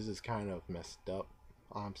wrote this is kind of messed up.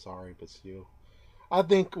 I'm sorry, but still. I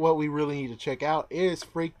think what we really need to check out is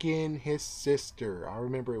freaking his sister. I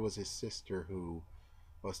remember it was his sister who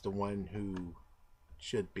was the one who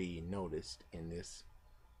should be noticed in this.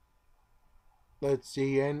 Let's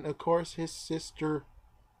see, and of course his sister.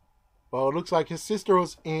 Well, it looks like his sister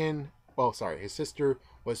was in. Oh, sorry, his sister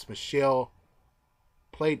was Michelle,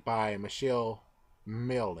 played by Michelle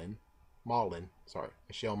Mallen.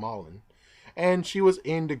 Michelle Mallen, and she was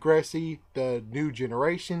in Degrassi, The New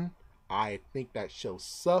Generation. I think that show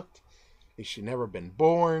sucked. It should never been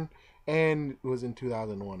born, and it was in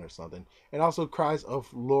 2001 or something. And also Cries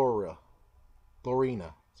of Lorena,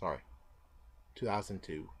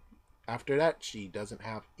 2002. After that, she doesn't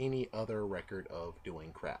have any other record of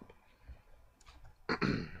doing crap.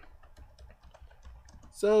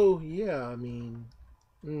 So, yeah, I mean,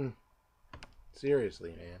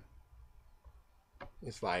 seriously, man.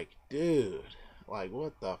 It's like, dude, like,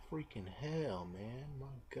 what the freaking hell, man? My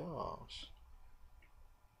gosh.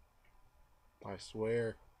 I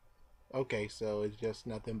swear. Okay, so it's just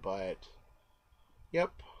nothing but,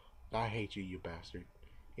 yep, I hate you, you bastard.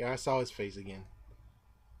 Yeah, I saw his face again.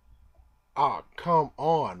 Ah, come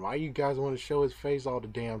on. Why you guys want to show his face all the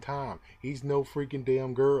damn time? He's no freaking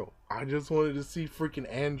damn girl. I just wanted to see freaking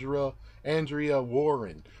Andrea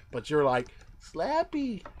Warren. But you're like,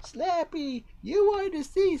 Slappy, you wanted to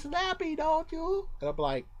see Slappy, don't you? And I'm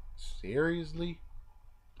like, seriously?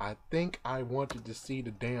 I think I wanted to see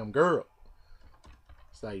the damn girl.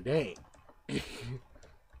 It's like, dang.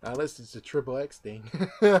 Unless it's a triple X thing.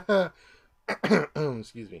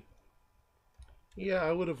 Excuse me. Yeah,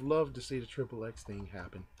 I would have loved to see the Triple X thing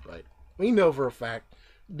happen, but we know for a fact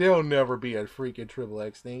there'll never be a freaking Triple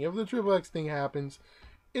X thing. If the Triple X thing happens,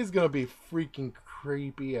 it's gonna be freaking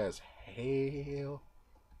creepy as hell.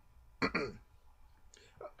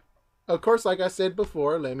 Of course, like I said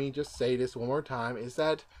before, let me just say this one more time, is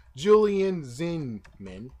that Julian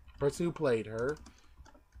Zinman, person who played her,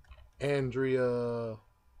 Andreana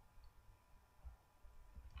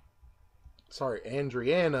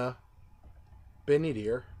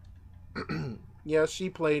Benedier. Yeah, she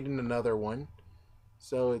played in another one.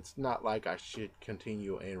 So it's not like I should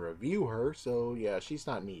continue and review her. So yeah, she's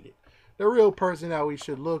not needed. the real person that we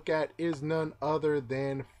should look at is none other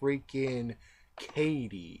than freaking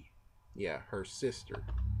Katie. Yeah, her sister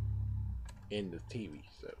in the TV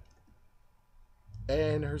show.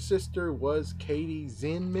 And her sister was Katie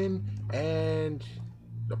Zinman, and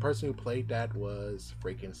the person who played that was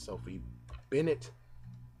freaking Sophie Bennett,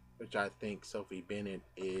 which I think Sophie Bennett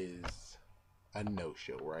is a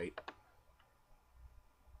no-show, right?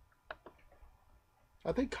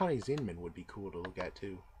 I think Connie Zinman would be cool to look at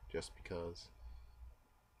too, just because.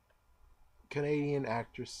 Canadian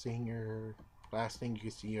actress, singer. Last thing you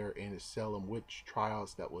can see her in is Salem Witch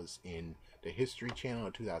Trials, that was in the History Channel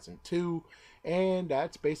in 2002, and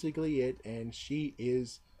that's basically it. And she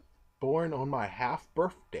is born on my half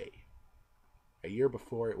birthday, a year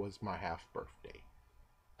before it was my half birthday.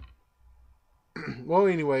 Well,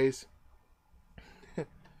 anyways,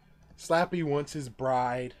 Slappy wants his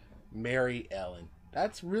bride marry Ellen.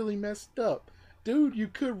 That's really messed up. Dude, you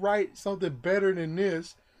could write something better than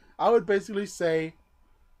this. I would basically say,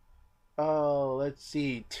 let's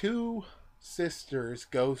see, two sisters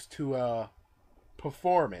goes to a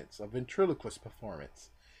performance, a ventriloquist performance.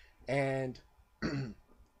 And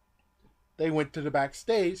they went to the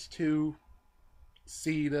backstage to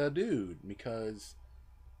see the dude because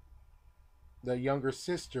the younger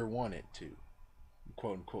sister wanted to.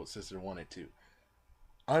 Quote unquote sister wanted to.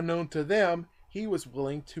 Unknown to them, he was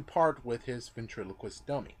willing to part with his ventriloquist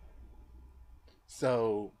dummy.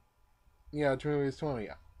 So, yeah,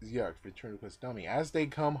 ventriloquist dummy. As they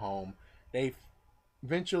come home, they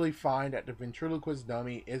eventually find that the ventriloquist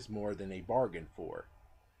dummy is more than they bargained for.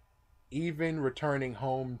 Even returning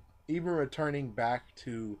back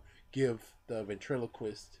to give the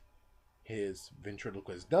ventriloquist his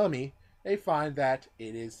ventriloquist dummy, they find that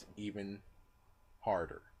it is even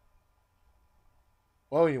harder.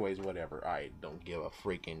 Well, anyways, whatever. I don't give a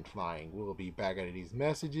freaking flying. We'll be back at these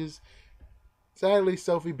messages. Sadly,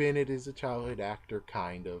 Sophie Bennett is a childhood actor,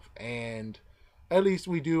 kind of. And at least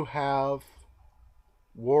we do have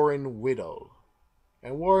Warren Widow.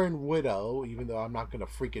 And Warren Widow, even though I'm not going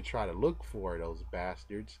to freaking try to look for those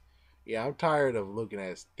bastards. Yeah, I'm tired of looking at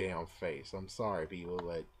his damn face. I'm sorry, people,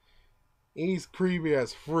 but he's creepy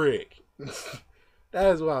as frick. That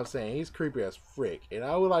is what I'm saying. He's creepy as frick. And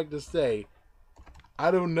I would like to say, I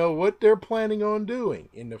don't know what they're planning on doing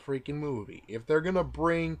in the freaking movie. If they're going to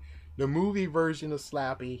bring the movie version of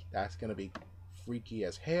Slappy, that's going to be freaky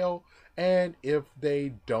as hell. And if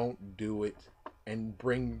they don't do it and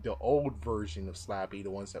bring the old version of Slappy, the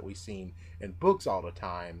ones that we've seen in books all the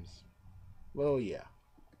times, well, yeah.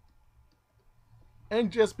 And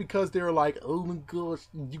just because they're like, oh my gosh,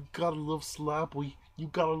 you gotta love Slappy, you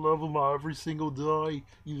gotta love him every single day,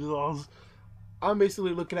 you know. I'm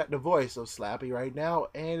basically looking at the voice of Slappy right now,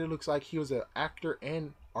 and it looks like he was an actor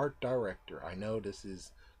and art director. I know this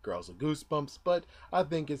is Girls with Goosebumps, but I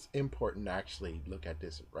think it's important to actually look at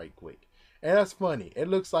this right quick. And that's funny. It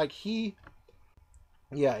looks like he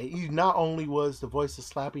not only was the voice of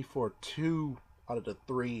Slappy for 2 out of the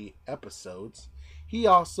 3 episodes, he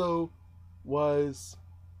also was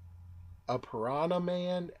a piranha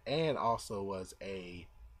man and also was a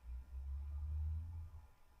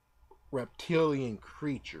reptilian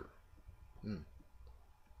creature.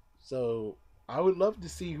 So I would love to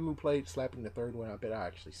see who played Slappy in the third one. I bet I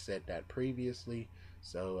actually said that previously.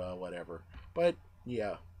 So whatever. But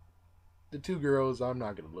yeah, the 2 girls, I'm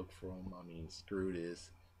not gonna look for them. I mean, screw this.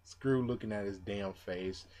 Screw looking at his damn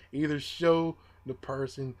face. Either show the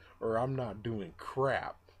person or I'm not doing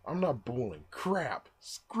crap. I'm not bullying crap.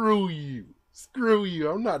 Screw you. Screw you.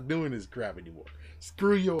 I'm not doing this crap anymore.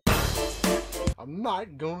 Screw you. I'm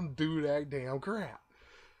not gonna do that damn crap.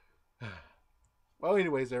 Well,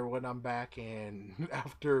 anyways, everyone, I'm back, and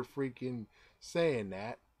after freaking saying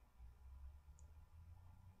that,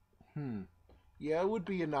 yeah, it would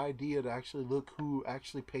be an idea to actually look who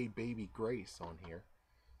actually paid Baby Grace on here,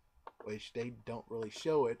 which they don't really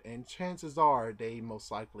show it, and chances are they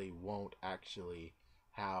most likely won't actually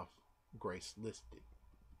have Grace listed.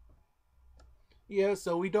 Yeah,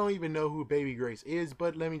 so we don't even know who Baby Grace is,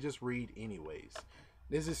 but let me just read anyways.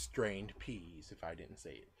 This is strained peas, if I didn't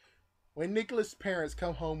say it. When Nicholas' parents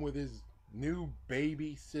come home with his new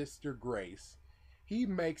baby sister Grace, he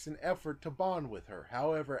makes an effort to bond with her.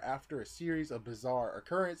 However, after a series of bizarre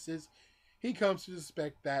occurrences, he comes to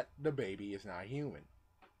suspect that the baby is not human.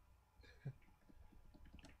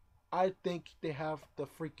 I think they have the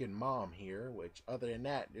freaking mom here, which other than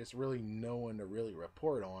that, there's really no one to really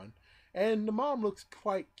report on. And the mom looks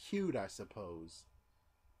quite cute, I suppose.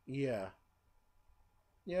 Yeah.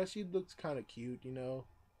 Yeah, she looks kind of cute, you know.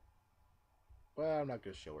 But I'm not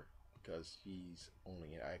going to show her because she's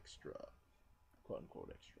only an extra. Quote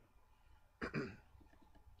unquote extra.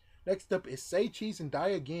 Next up is Say Cheese and Die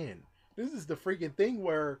Again. This is the freaking thing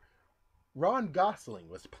where Ron Gosling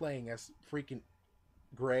was playing as freaking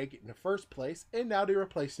Greg in the first place, and now they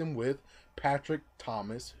replaced him with Patrick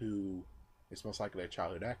Thomas, who is most likely a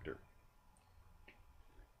childhood actor.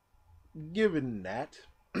 Given that,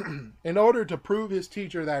 in order to prove his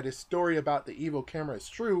teacher that his story about the evil camera is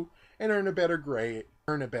true and earn a better grade,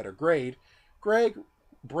 Greg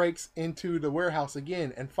breaks into the warehouse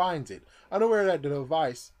again and finds it, unaware that the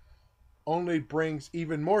device only brings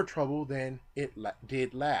even more trouble than it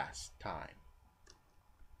did last time.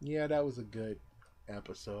 Yeah, that was a good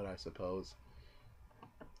episode, I suppose.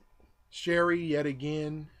 Sherry, yet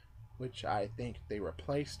again, which I think they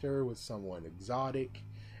replaced her with someone exotic.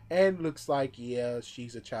 And looks like, yeah,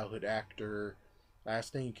 she's a childhood actor.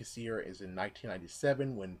 Last thing you can see her is in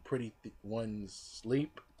 1997 when Pretty Ones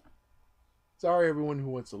Sleep. Sorry, everyone who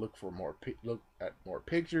wants to look at more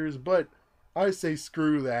pictures, but I say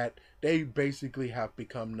screw that. They basically have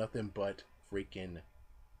become nothing but freaking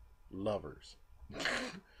lovers.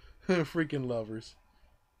 Freaking lovers.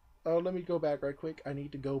 Oh, let me go back right quick. I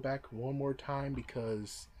need to go back one more time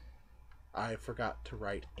because I forgot to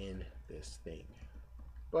write in this thing.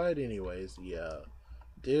 But anyways, yeah.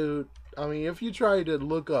 Dude, I mean, if you try to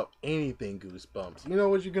look up anything Goosebumps, you know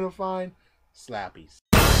what you're gonna find? Slappies.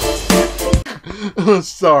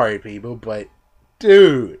 Sorry, people, but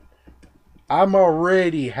dude, I'm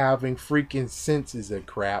already having freaking senses of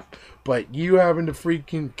crap, but you having to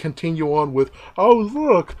freaking continue on with, oh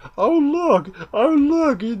look,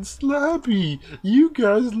 it's Slappy. You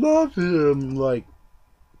guys love him. Like,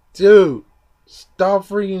 dude, stop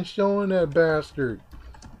freaking showing that bastard.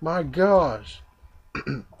 My gosh.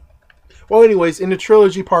 Well, anyways, in the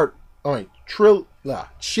trilogy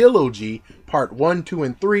trilogy part 1, 2,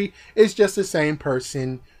 and 3 is just the same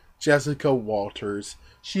person, Jessica Walters.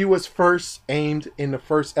 She was first aimed in the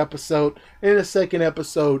first episode. In the second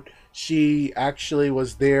episode, she actually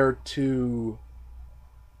was there to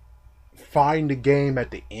find the game at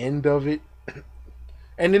the end of it.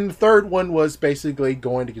 And then the third one was basically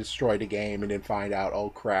going to destroy the game and then find out, oh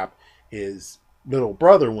crap, his little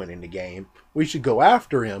brother went in the game. We should go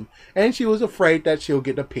after him. And she was afraid that she'll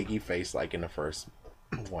get a piggy face like in the first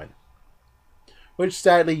one. Which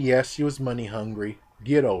sadly, yes, she was money hungry.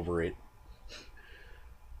 Get over it.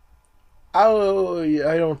 Oh,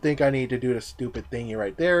 I don't think I need to do the stupid thingy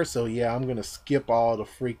right there. So yeah, I'm going to skip all the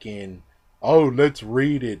freaking, oh, let's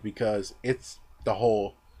read it, because it's the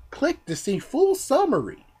whole click to see full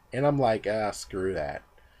summary. And I'm like, screw that.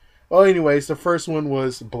 Well, anyways, the first one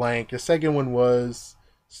was blank. The second one was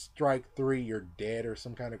strike 3, you're dead, or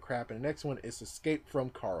some kind of crap. And the next one is escape from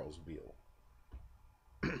Carlsville.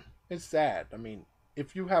 It's sad. I mean,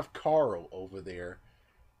 if you have Carl over there,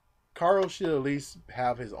 Carl should at least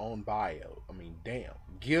have his own bio. I mean, damn.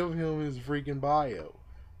 Give him his freaking bio.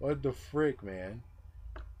 What the frick, man?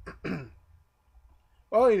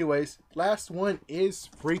 Well, anyways, last one is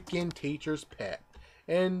freaking Teacher's Pet.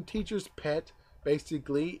 And Teacher's Pet,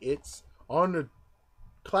 basically, it's on a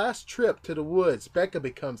class trip to the woods. Becca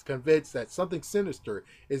becomes convinced that something sinister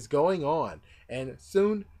is going on. And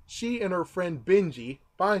soon, she and her friend Benji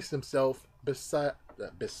finds themselves beset?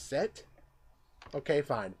 Okay,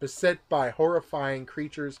 fine. Beset by horrifying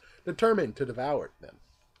creatures determined to devour them.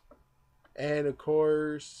 And of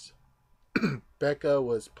course, Becca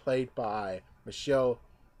was played by Michelle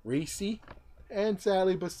Reese. And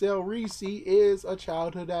sadly, Michelle Reese is a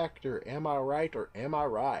childhood actor. Am I right or am I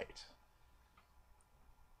right?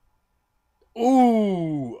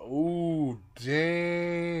 Ooh,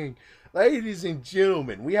 dang. Ladies and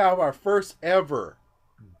gentlemen, we have our first ever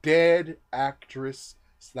dead actress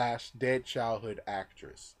 / dead childhood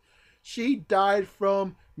actress. She died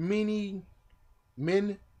from meningitis,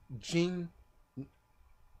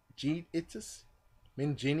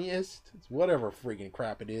 whatever freaking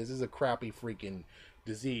crap it is. It's a crappy freaking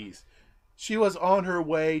disease. She was on her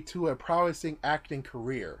way to a promising acting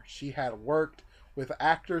career. She had worked with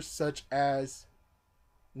actors such as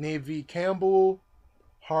Navy Campbell,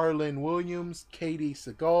 Harlan Williams, Katie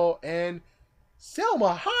Seagal, and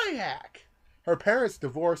Selma Hayek. Her parents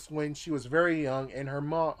divorced when she was very young, and her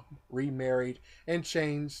mom remarried and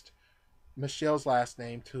changed Michelle's last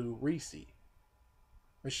name to Reese.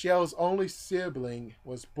 Michelle's only sibling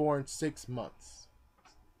was born 6 months.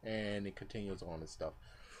 And it continues on and stuff.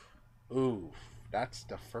 Ooh, that's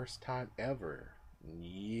the first time ever.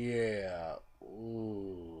 Yeah.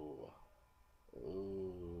 Ooh.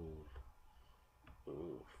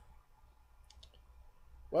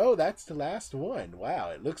 Well, that's the last one.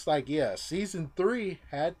 Wow, it looks like, yeah, season 3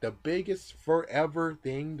 had the biggest forever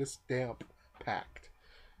thing to stamp packed.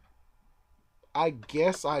 I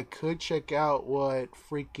guess I could check out what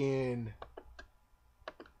freaking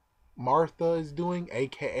Martha is doing,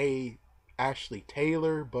 aka Ashley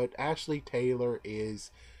Taylor, but Ashley Taylor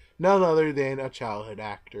is none other than a childhood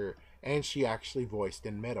actor, and she actually voiced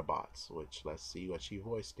in Metabots, which let's see what she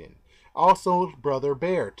voiced in. Also, Brother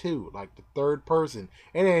Bear, too, like the third person,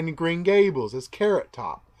 and in Green Gables as Carrot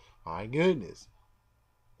Top. My goodness.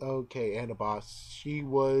 Okay, and the boss, she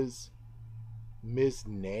was Miss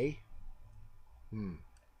Nay.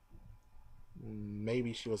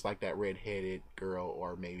 Maybe she was like that redheaded girl,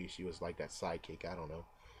 or maybe she was like that sidekick. I don't know.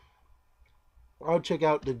 I'll check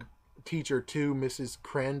out the teacher too, Mrs.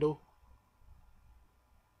 Crandall.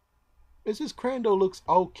 Mrs. Crandall looks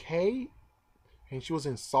okay, and she was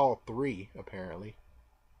in Saw 3 apparently.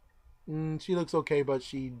 She looks okay, but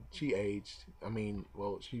she aged. I mean,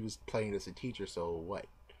 well, she was playing as a teacher, so what?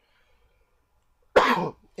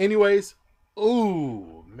 Anyways,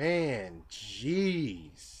 ooh man,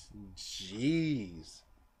 jeez,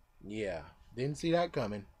 yeah, didn't see that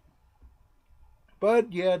coming.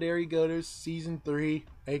 But yeah, there you go. There's season 3,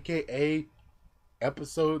 aka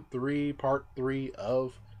episode 3, part 3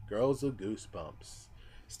 of Girls of Goosebumps.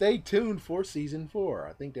 Stay tuned for season 4.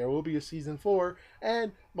 I think there will be a season 4,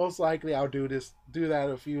 and most likely I'll do that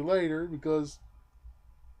a few later because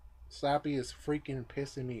Slappy is freaking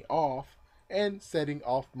pissing me off and setting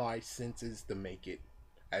off my senses to make it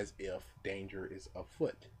as if danger is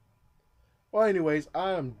afoot. Well, anyways,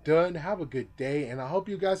 I am done. Have a good day, and I hope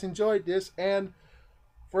you guys enjoyed this. And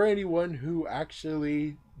for anyone who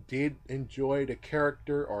actually did enjoy the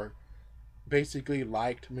character or basically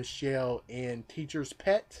liked Michelle in Teacher's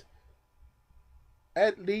Pet,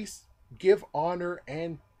 at least give honor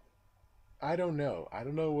and I don't know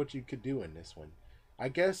what you could do in this one. I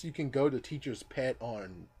guess you can go to Teacher's Pet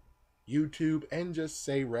on YouTube and just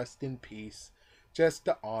say rest in peace just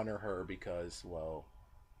to honor her because, well,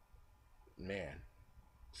 man,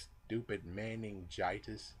 stupid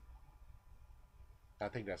meningitis. I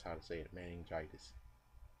think that's how to say it, meningitis.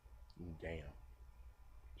 Damn.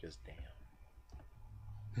 Just damn.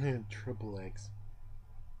 Triple X.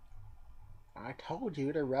 I told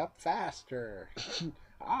you to rub faster.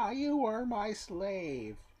 You were my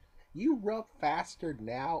slave. You rub faster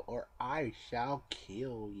now or I shall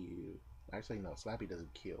kill you. Actually, no, Slappy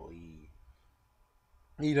doesn't kill.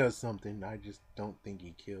 He does something. I just don't think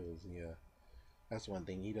he kills. Yeah. That's one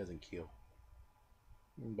thing. He doesn't kill.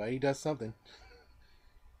 But he does something.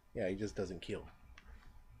 Yeah, he just doesn't kill.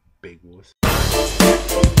 Big wuss.